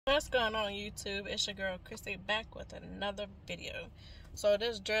What's going on YouTube? It's your girl Chrissy back with another video. So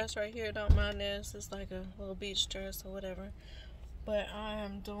this dress right here, don't mind this, it's like a little beach dress or whatever. But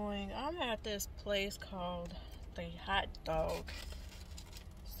I'm at this place called the Hot Dog.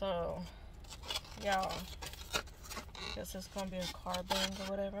 So y'all, guess it's gonna be a carbang or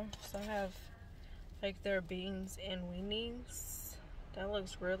whatever. So I have like their beans and weenies. That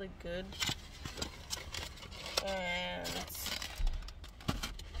looks really good. And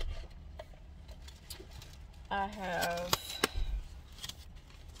I have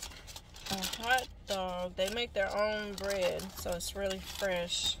a hot dog. They make their own bread, so it's really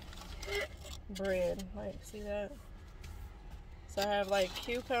fresh bread. Like, see that? So I have like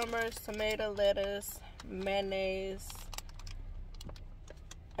cucumbers, tomato, lettuce, mayonnaise,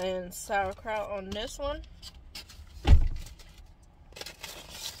 and sauerkraut on this one.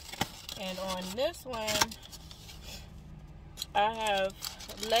 And on this one, I have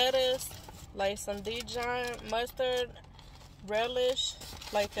lettuce, like some Dijon mustard, relish,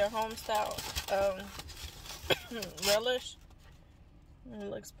 like their home style relish. It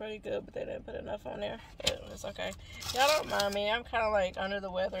looks pretty good, but they didn't put enough on there. But it's okay. Y'all don't mind me. I'm kind of like under the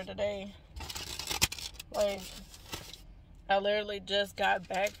weather today. Like, I literally just got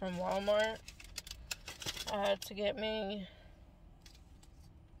back from Walmart. I had to get me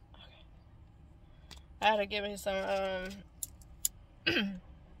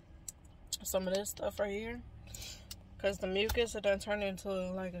some of this stuff right here, because the mucus it done turned into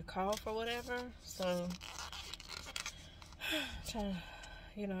like a cough or whatever. So trying to,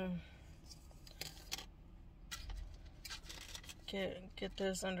 you know, get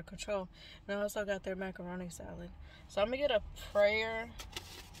this under control. And I also got their macaroni salad. So I'm gonna get a prayer.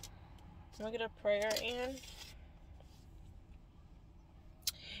 In.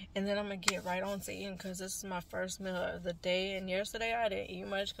 And then I'm going to get right on to eating, because this is my first meal of the day. And yesterday I didn't eat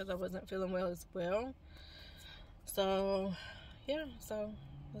much because I wasn't feeling well as well. So, yeah. So,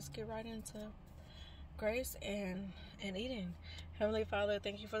 let's get right into grace and eating. Heavenly Father,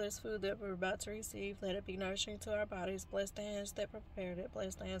 thank you for this food that we're about to receive. Let it be nourishing to our bodies. Bless the hands that prepared it.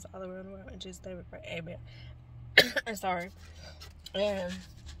 Bless the hands all around the world. In Jesus' name we pray. Amen. I'm sorry. And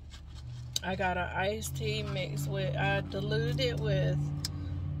I got an iced tea mixed with, I diluted it with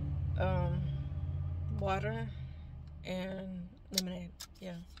water and lemonade.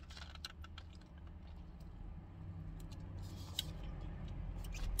 Yeah.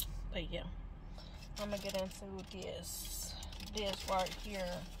 But yeah, I'm gonna get into this right here.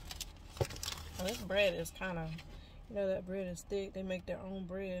 And this bread is kind of, you know, that bread is thick. They make their own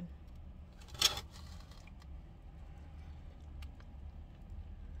bread.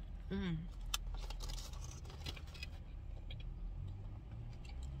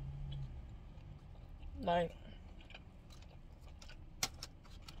 Like,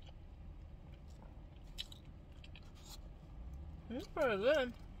 it's pretty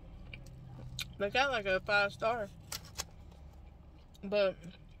good. They got like a 5-star, but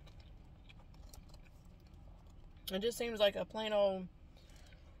it just seems like a plain old,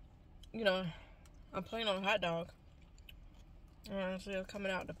 you know, a plain old hot dog. And see it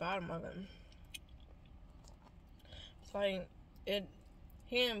coming out the bottom of it. It's like he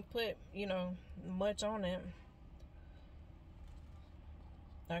didn't put, you know, much on it.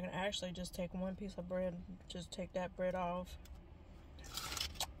 I can actually just take one piece of bread, just take that bread off,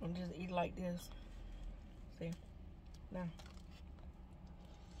 and just eat like this. See? Now.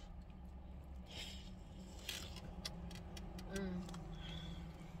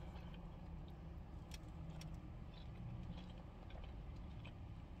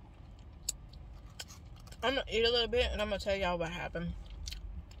 I'm gonna eat a little bit and I'm gonna tell y'all what happened.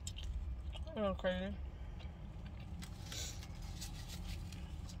 Oh, crazy.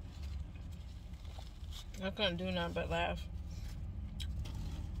 I couldn't do nothing but laugh.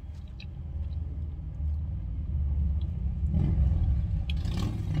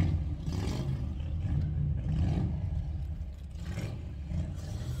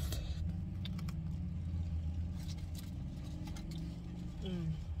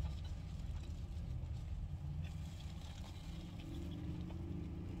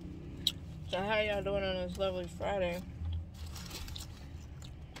 So how y'all doing on this lovely Friday?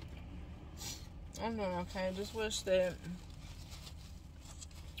 I'm doing okay. Just wish that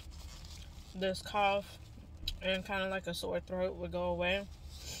this cough and kind of like a sore throat would go away.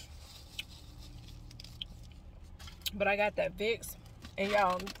 But I got that Vicks, and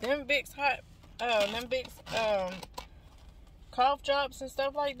y'all, them Vicks cough drops and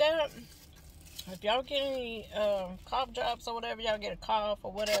stuff like that. If y'all get any cough drops or whatever, y'all get a cough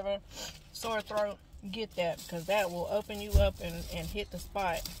or whatever, sore throat, get that, because that will open you up and hit the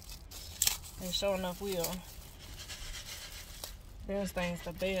spot. And sure enough will. This thing's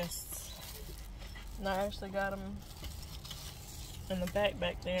the best. And I actually got them in the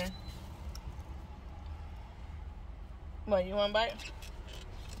back there. What, you want a bite?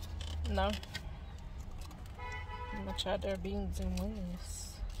 No? I'm gonna try their beans and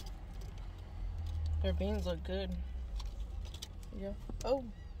wings. Their beans look good. Yeah. Oh.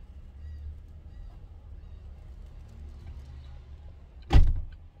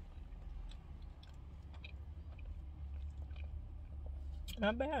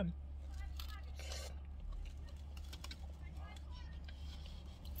 Not bad.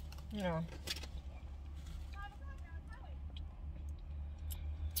 Yeah.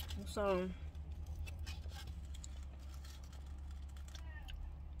 So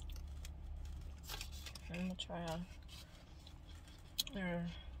I'm gonna try their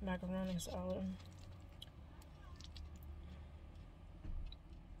macaroni salad.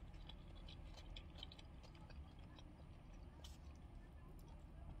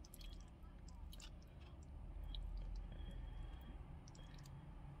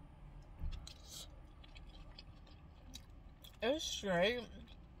 It's straight.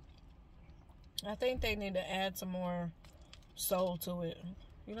 I think they need to add some more soul to it.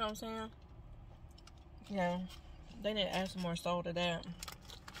 You know what I'm saying? Yeah. They need to add some more soul to that.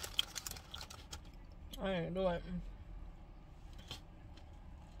 I ain't do it.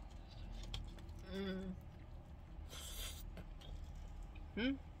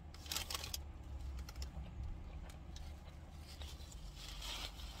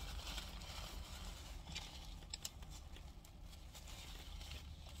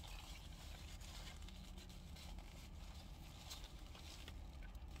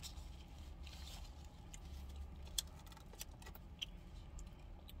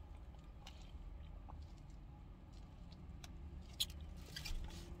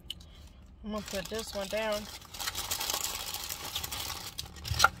 I'm gonna put this one down.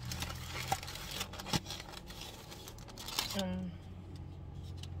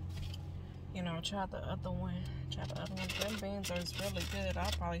 You know, try the other one. Them beans are really good.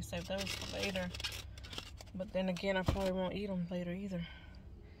 I'll probably save those for later. But then again, I probably won't eat them later either.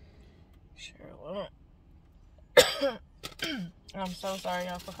 Sure won't. I'm so sorry,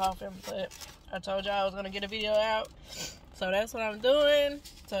 y'all, for coughing, but I told y'all I was gonna get a video out. So that's what I'm doing.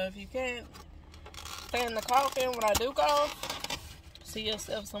 So if you can't stand the coughing when I do cough, see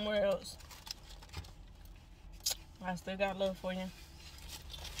yourself somewhere else. I still got love for you.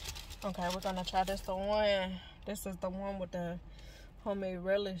 Okay, we're gonna try this one. This is the one with the homemade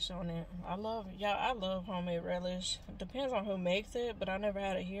relish on it. I love homemade relish. It depends on who makes it, but I never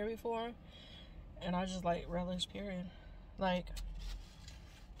had it here before. And I just like relish, period. Like,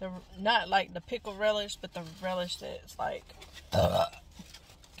 not like the pickle relish, but the relish that's like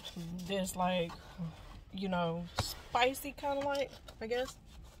this, like, you know, spicy kind of, like, I guess.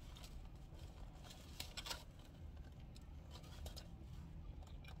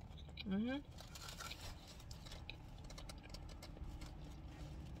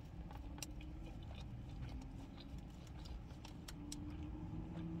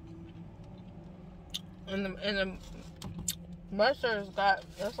 And the mustard's got,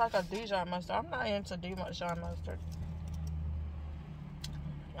 it's like a Dijon mustard. I'm not into Dijon mustard.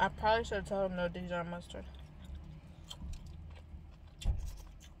 I probably should have told him no Dijon mustard.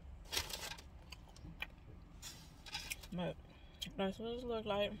 But that's what it looks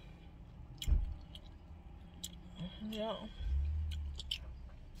like. Yeah.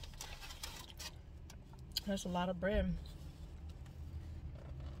 That's a lot of bread.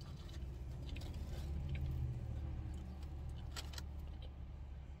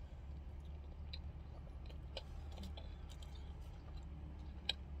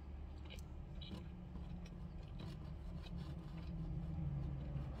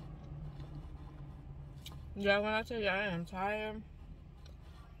 Yeah, when I tell you I am tired,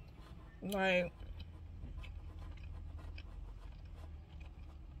 like,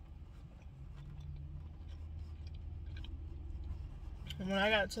 when I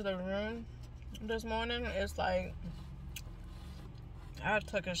got to the room this morning, it's like I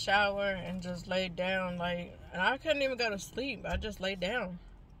took a shower and just laid down, like, and I couldn't even go to sleep. I just laid down.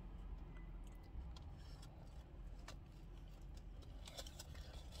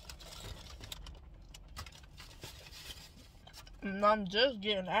 And I'm just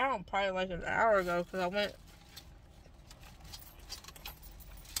getting out probably like an hour ago because I went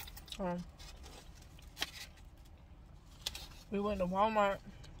we went to Walmart,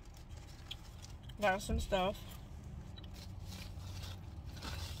 got some stuff,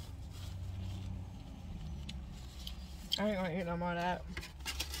 I ain't gonna eat no more of that.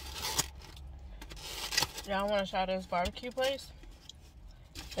 Y'all wanna try this barbecue place?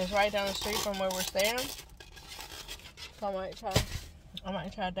 It's right down the street from where we're staying. So I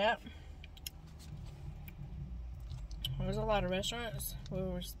might try that. There's a lot of restaurants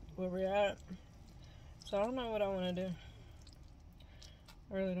where we're at. So I don't know what I want to do.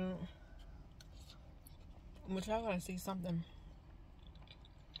 I really don't. But y'all gotta see something.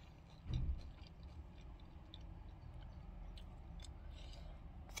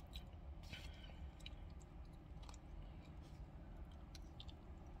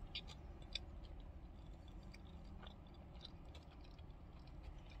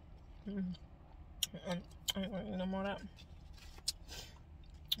 I ain't gonna eat no more of that.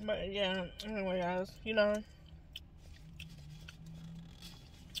 But yeah, anyway, guys, you know.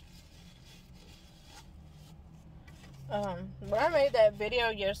 But I made that video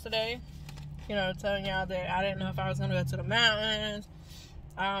yesterday, you know, telling y'all that I didn't know if I was gonna go to the mountains.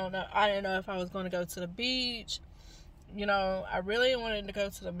 I didn't know if I was gonna go to the beach. You know, I really wanted to go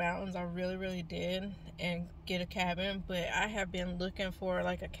to the mountains. I really, really did, and get a cabin. But I have been looking for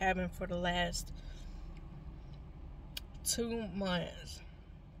like a cabin for the last 2 months.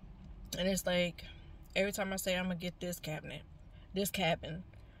 And it's like, every time I say I'm gonna get this cabin,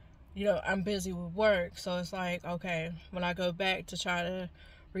 you know, I'm busy with work. So it's like, okay, when I go back to try to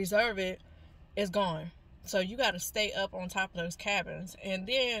reserve it, it's gone. So you got to stay up on top of those cabins. And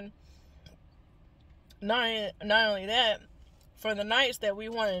then, not only that, for the nights that we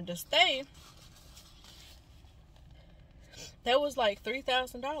wanted to stay, that was like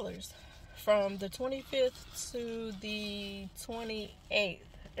 $3,000 from the 25th to the 28th.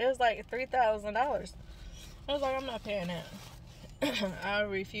 It was like $3,000. I was like, I'm not paying that. I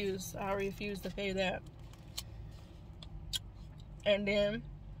refuse to pay that. And then,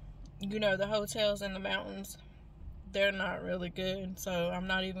 you know, the hotels in the mountains, they're not really good. So I'm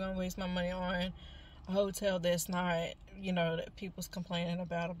not even gonna waste my money on a hotel that's not, you know, that people's complaining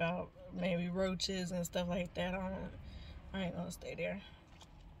about maybe roaches and stuff like that. I ain't gonna stay there.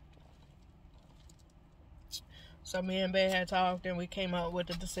 So me and Bae had talked, and we came up with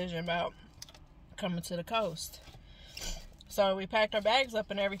the decision about coming to the coast. So we packed our bags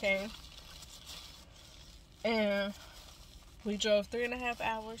up and everything, and we drove 3.5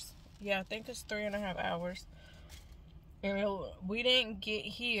 hours. Yeah, I think it's 3.5 hours. And we didn't get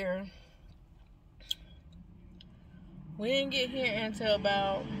here. Until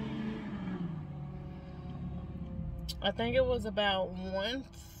about, I think it was about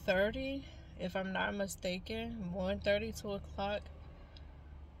 1:30, if I'm not mistaken. 1:30, 2 o'clock.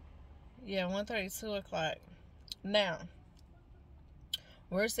 Yeah, 1:30, 2 o'clock. Now,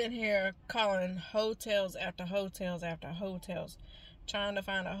 we're sitting here calling hotels after hotels after hotels, trying to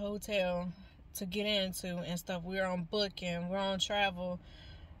find a hotel to get into and stuff. We're on Booking, we're on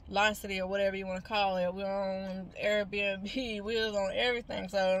Travelocity, or whatever you want to call it. We're on Airbnb, we was on everything.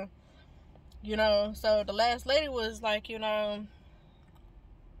 So, you know, so the last lady was like, you know,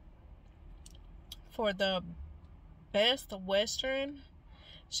 for the Best Western,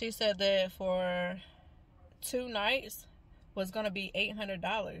 she said that for 2 nights was gonna be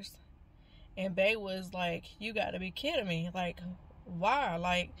 $800. And Bae was like, you gotta be kidding me. Like, why?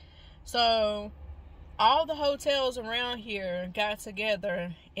 Like, so all the hotels around here got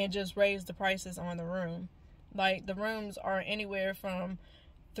together and just raised the prices on the room. Like, the rooms are anywhere from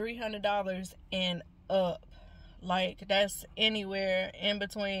 $300 and up. Like, that's anywhere in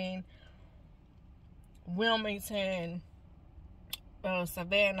between Wilmington,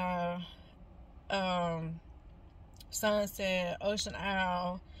 Savannah, Sunset, Ocean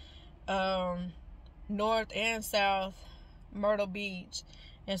Isle, North and South, Myrtle Beach,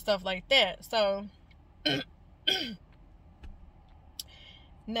 and stuff like that. So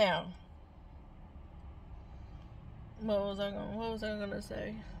now, what was I gonna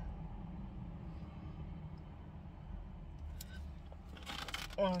say?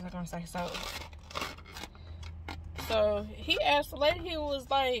 What was I gonna say? So he asked the lady, he was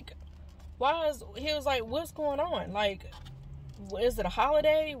like, what's going on? Like, is it a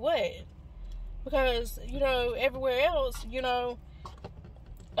holiday? What? Because, you know, everywhere else, you know,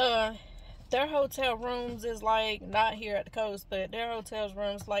 their hotel rooms is like, not here at the coast, but their hotel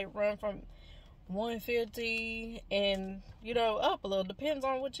rooms like run from $150 and, you know, up a little. Depends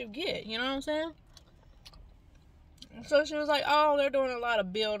on what you get, you know what I'm saying? So she was like, oh, they're doing a lot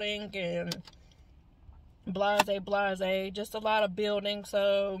of building and blase, just a lot of building.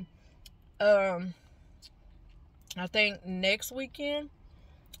 So I think next weekend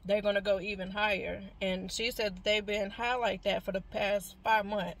they're gonna go even higher. And she said that they've been high like that for the past 5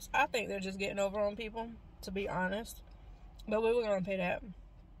 months. I think they're just getting over on people, to be honest. but we were gonna pay that.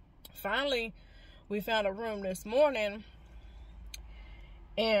 Finally, we found a room this morning,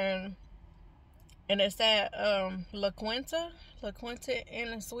 and it's at La Quinta Inn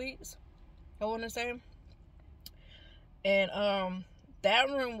and Suites, I want to say. And that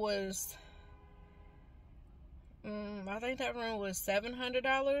room was, I think that room was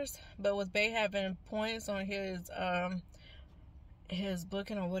 $700, but with Bay having points on his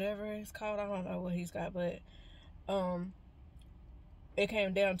booking or whatever it's called, I don't know what he's got, but it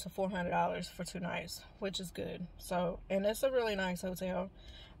came down to $400 for 2 nights, which is good. So, and it's a really nice hotel.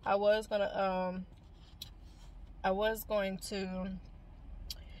 I was going to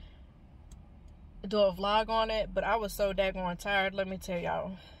do a vlog on it, but I was so daggone tired, let me tell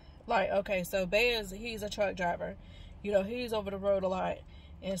y'all. Like, okay, so Bay he's a truck driver. You know, he's over the road a lot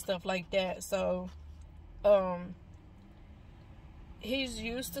and stuff like that. So, he's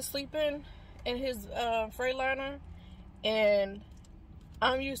used to sleeping in his Freightliner, and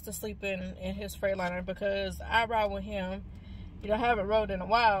I'm used to sleeping in his Freightliner because I ride with him. You know, I haven't rode in a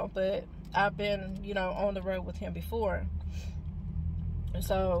while, but I've been, you know, on the road with him before.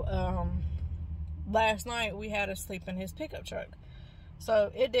 So, last night we had to sleep in his pickup truck.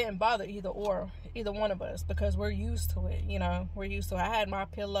 So it didn't bother either one of us because we're used to it, you know. We're used to it. I had my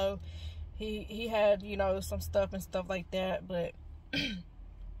pillow. He had, you know, some stuff and stuff like that, but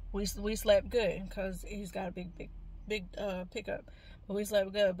we slept good because he's got a big pickup. But we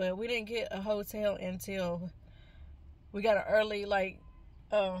slept good. But we didn't get a hotel until we got an early, like,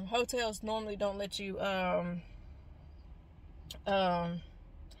 hotels normally don't let you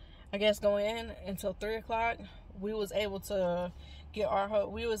I guess go in until 3 o'clock. We was able to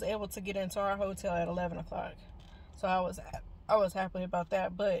get into our hotel at 11 o'clock. So I was happy about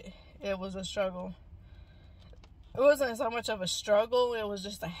that, but it was a struggle. It wasn't so much of a struggle, it was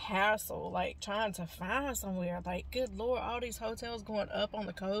just a hassle, like trying to find somewhere. Like, good Lord, all these hotels going up on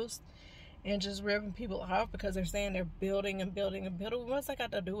the coast and just ripping people off because they're saying they're building and building and building. What's that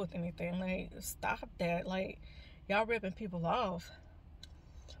got to do with anything? Like, stop that. Like, y'all ripping people off.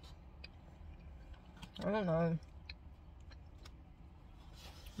 I don't know.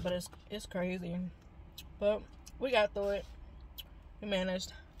 But it's crazy. But we got through it. We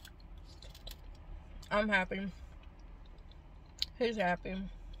managed. I'm happy. He's happy.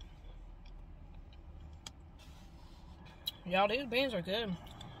 Y'all, these beans are good.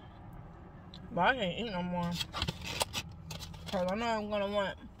 But I can't eat no more. Because I know I'm going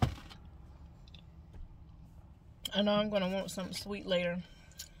to want something sweet later.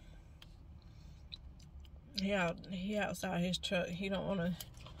 He outside his truck. He don't want to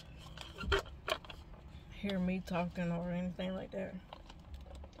hear me talking or anything like that.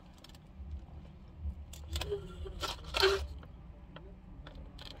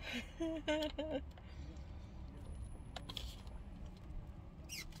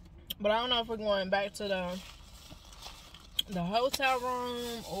 But I don't know if we're going back to the hotel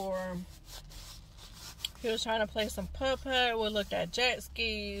room, or he was trying to play some putt-putt. We looked at jet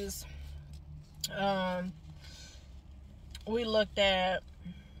skis. We looked at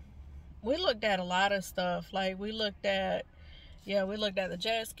a lot of stuff. Like, we looked at the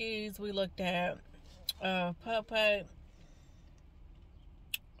jet skis. We looked at putt-putt.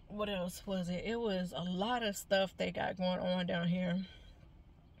 What else was it? It was a lot of stuff they got going on down here.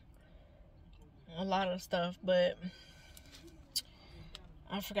 A lot of stuff, but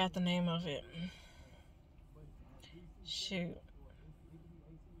I forgot the name of it. Shoot.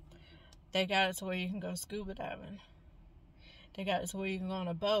 They got it to where you can go scuba diving. They got it to where you can go on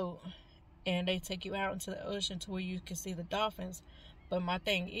a boat and they take you out into the ocean to where you can see the dolphins. But my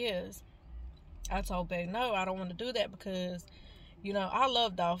thing is, I told Beck, no, I don't want to do that because, you know, I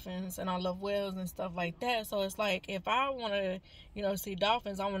love dolphins and I love whales and stuff like that. So it's like, if I want to, you know, see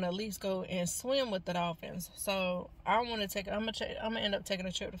dolphins, I want to at least go and swim with the dolphins. So I'm going to end up taking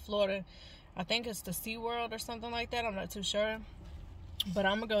a trip to Florida. I think it's the SeaWorld or something like that. I'm not too sure. But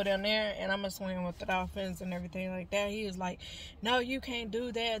I'm going to go down there and I'm going to swim with the dolphins and everything like that. He was like, no, you can't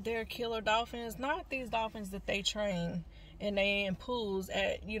do that. They're killer dolphins. Not these dolphins that they train and they in pools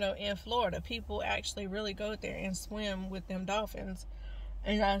at, you know, in Florida. People actually really go there and swim with them dolphins.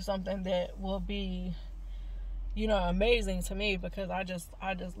 And that's something that will be, you know, amazing to me because I just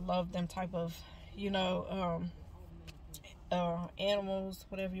love them type of, you know, animals,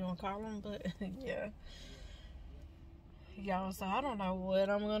 whatever you want to call them. But yeah. Y'all, so I don't know what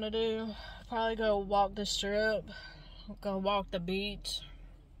I'm gonna do. Probably go walk the strip, go walk the beach.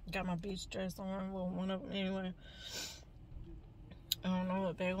 Got my beach dress on, well, one of them anyway. I don't know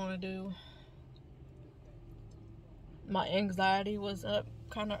what they want to do. My anxiety was up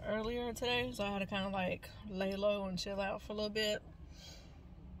kind of earlier today, so I had to kind of like lay low and chill out for a little bit.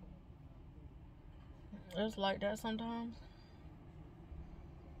 It's like that sometimes.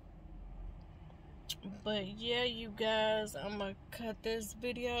 But yeah, you guys, I'm gonna cut this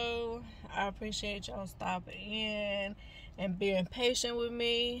video. I appreciate y'all stopping in and being patient with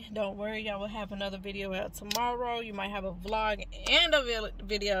me. Don't worry, y'all will have another video out tomorrow. You might have a vlog and a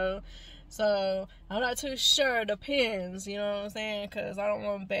video. So I'm not too sure. Depends, you know what I'm saying? Because I don't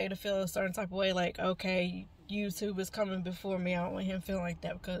want Bae to feel a certain type of way, like, okay, YouTube is coming before me. I don't want him feeling like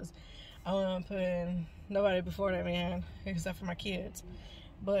that, because I want to put nobody before that man, except for my kids.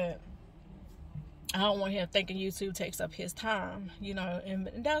 But I don't want him thinking YouTube takes up his time, you know, and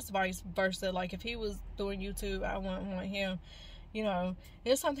that's vice versa. Like, if he was doing YouTube, I wouldn't want him, you know,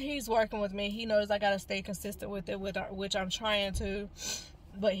 it's something he's working with me. He knows I got to stay consistent with it, which I'm trying to,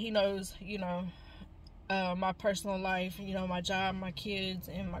 but he knows, you know, my personal life, you know, my job, my kids,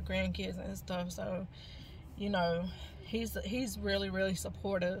 and my grandkids and stuff. So, you know, he's really, really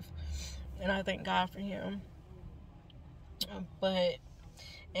supportive, and I thank God for him. But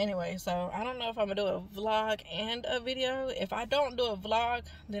anyway, so I don't know if I'm gonna do a vlog and a video. If I don't do a vlog,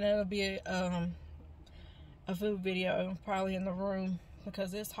 then it'll be a food video, probably in the room,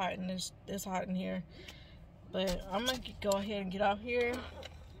 because it's hot in it's hot in here. But I'm gonna go ahead and get out here,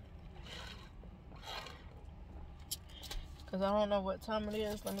 because I don't know what time it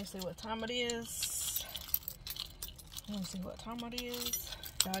is. Let me see what time it is. Let me see what time it is.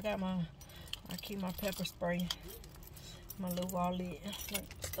 I keep my pepper spray, my little wallet,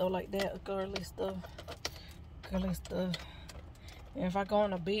 like stuff like that, girly stuff. And if I go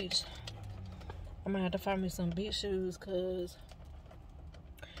on the beach, I'm gonna have to find me some beach shoes, cause,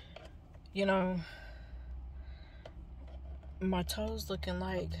 you know, my toes looking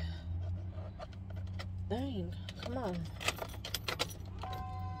like, dang, come on.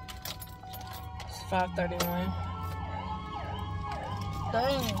 It's 5:31.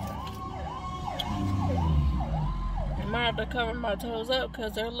 Dang. I might have to cover my toes up,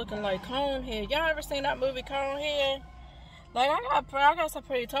 because they're looking like Conehead. Y'all ever seen that movie Conehead? Like, I got some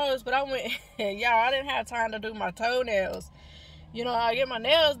pretty toes, but I went, y'all, I didn't have time to do my toenails. You know, I get my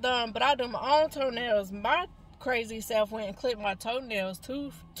nails done, but I do my own toenails. My crazy self went and clipped my toenails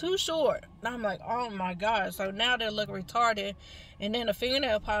too short. And I'm like, oh my God. So now they look retarded. And then the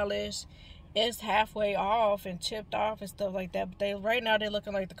fingernail polish is halfway off and chipped off and stuff like that. But right now they're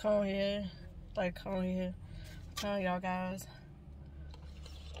looking like the Conehead. Like Conehead. I'm telling y'all guys.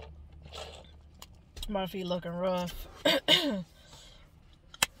 My feet looking rough.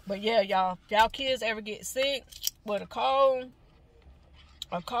 But yeah, y'all kids ever get sick with a cold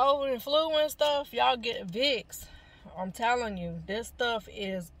and flu and stuff, y'all get Vicks. I'm telling you, this stuff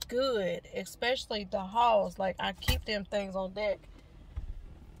is good, especially the Halls. Like, I keep them things on deck.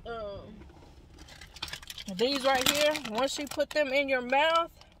 These right here, once you put them in your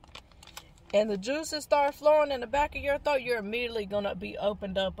mouth and the juices start flowing in the back of your throat, you're immediately gonna be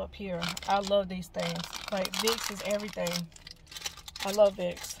opened up here. I love these things. Like, Vicks is everything. I love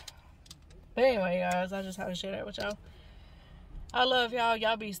Vicks. But anyway, guys, I just had to share that with y'all. I love y'all.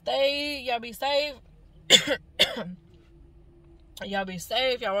 Y'all be safe. Y'all be safe. Y'all be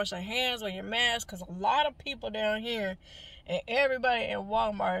safe. Y'all wash your hands, wear your mask, because a lot of people down here and everybody in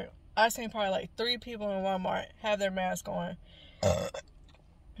Walmart, I seen probably like 3 people in Walmart have their mask on.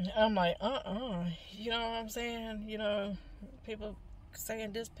 I'm like, you know what I'm saying? You know, people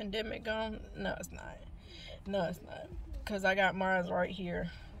saying this pandemic gone. No, it's not. No, it's not. Because I got mine right here.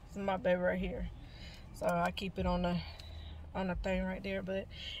 This is my baby right here. So I keep it on the thing right there. But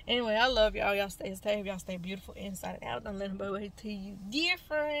anyway, I love y'all. Y'all stay safe. Y'all stay beautiful inside and out. Don't let nobody tell you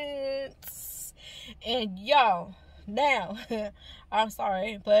difference. And y'all, now, I'm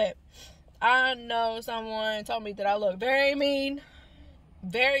sorry, but I know someone told me that I look very mean,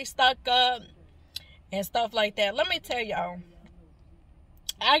 very stuck up, and stuff like that. Let me tell y'all,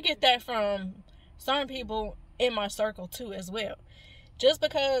 I get that from certain people in my circle too as well. Just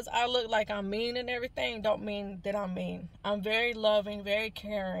because I look like I'm mean and everything don't mean that I'm mean. I'm very loving, very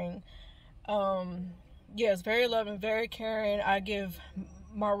caring. Yes, very loving, very caring. I give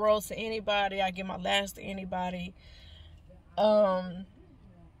my rose to anybody. I give my last to anybody. You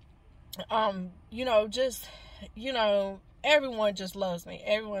know, just, you know, everyone just loves me.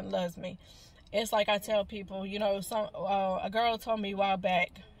 Everyone loves me. It's like I tell people, you know, a girl told me a while back,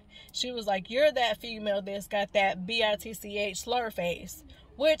 she was like, you're that female that's got that bitch slur face,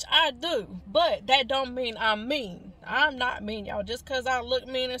 which I do, but that don't mean I'm mean. I'm not mean, y'all. Just because I look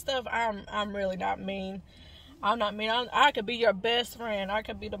mean and stuff, I'm really not mean. I'm not mean. I could be your best friend. I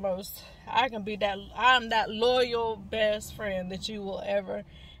could be I'm that loyal best friend that you will ever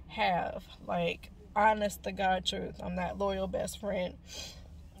have. Like, honest to God truth. I'm that loyal best friend.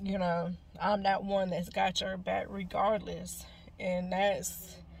 You know, I'm that one that's got your back regardless. And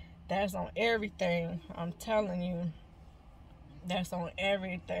that's on everything. I'm telling you. That's on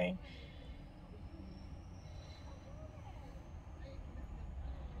everything.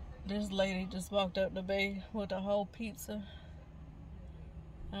 This lady just walked up the bay with a whole pizza.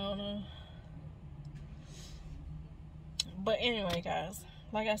 I don't know. But anyway, guys,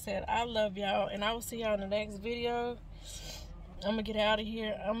 like I said, I love y'all, and I will see y'all in the next video. I'm gonna get out of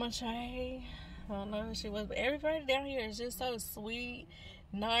here. I'm gonna try. I don't know who she was, but everybody down here is just so sweet,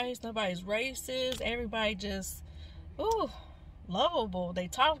 nice. Nobody's racist. Everybody just, ooh, lovable. They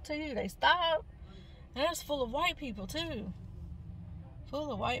talk to you. They stop. And that's full of white people too.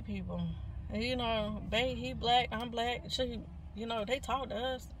 Full of white people. And, you know, babe, he black, I'm black. She, you know, they talk to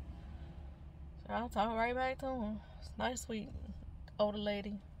us. So I'll talk right back to him. It's a nice, sweet older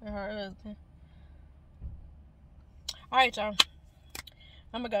lady and her husband. Alright, y'all.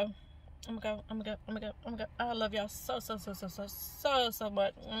 I'm gonna go. I love y'all so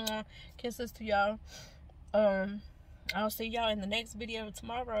much. Kisses to y'all. I'll see y'all in the next video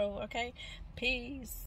tomorrow, okay? Peace.